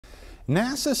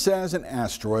NASA says an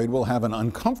asteroid will have an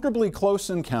uncomfortably close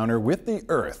encounter with the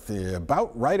Earth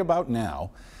right about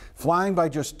now, flying by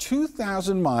just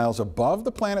 2,000 miles above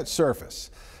the planet's surface.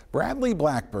 Bradley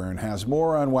Blackburn has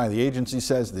more on why the agency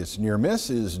says this near miss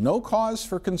is no cause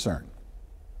for concern.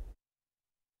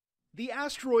 The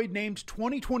asteroid named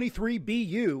 2023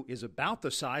 BU is about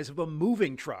the size of a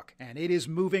moving truck, and it is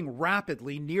moving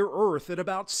rapidly near Earth at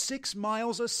about 6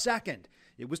 miles a second.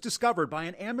 It was discovered by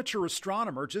an amateur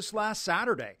astronomer just last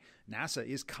Saturday. NASA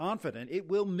is confident it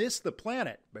will miss the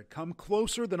planet, but come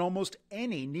closer than almost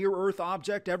any near-Earth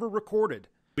object ever recorded.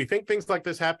 We think things like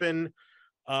this happen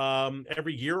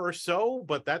every year or so,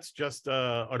 but that's just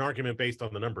an argument based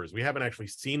on the numbers. We haven't actually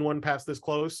seen one pass this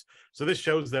close, so this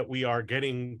shows that we are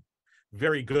getting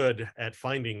very good at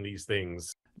finding these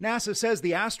things. NASA says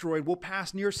the asteroid will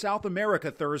pass near South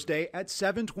America Thursday at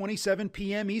 7:27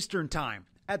 p.m. Eastern Time.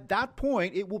 At that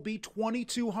point, it will be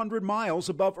 2,200 miles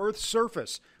above Earth's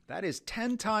surface. That is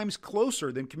 10 times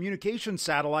closer than communication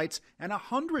satellites and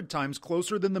 100 times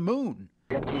closer than the moon.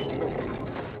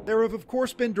 There have, of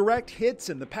course, been direct hits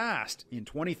in the past. In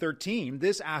 2013,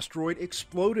 this asteroid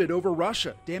exploded over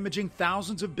Russia, damaging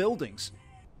thousands of buildings.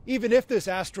 Even if this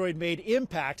asteroid made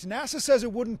impact, NASA says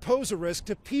it wouldn't pose a risk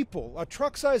to people. A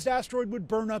truck-sized asteroid would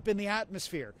burn up in the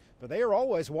atmosphere, but they are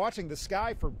always watching the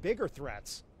sky for bigger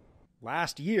threats.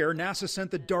 Last year, NASA sent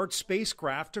the DART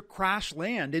spacecraft to crash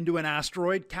land into an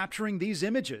asteroid, capturing these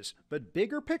images. But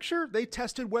bigger picture, they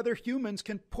tested whether humans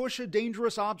can push a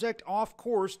dangerous object off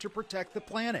course to protect the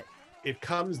planet. It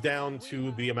comes down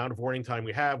to the amount of warning time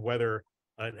we have, whether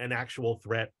an actual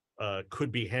threat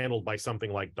could be handled by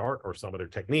something like DART or some other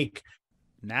technique.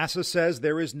 NASA says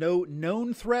there is no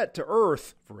known threat to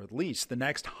Earth for at least the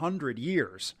next 100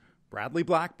 years. Bradley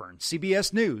Blackburn,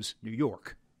 CBS News, New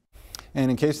York. And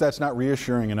in case that's not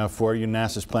reassuring enough for you,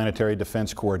 NASA's Planetary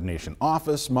Defense Coordination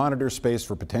Office monitors space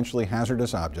for potentially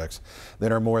hazardous objects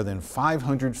that are more than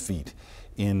 500 feet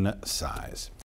in size.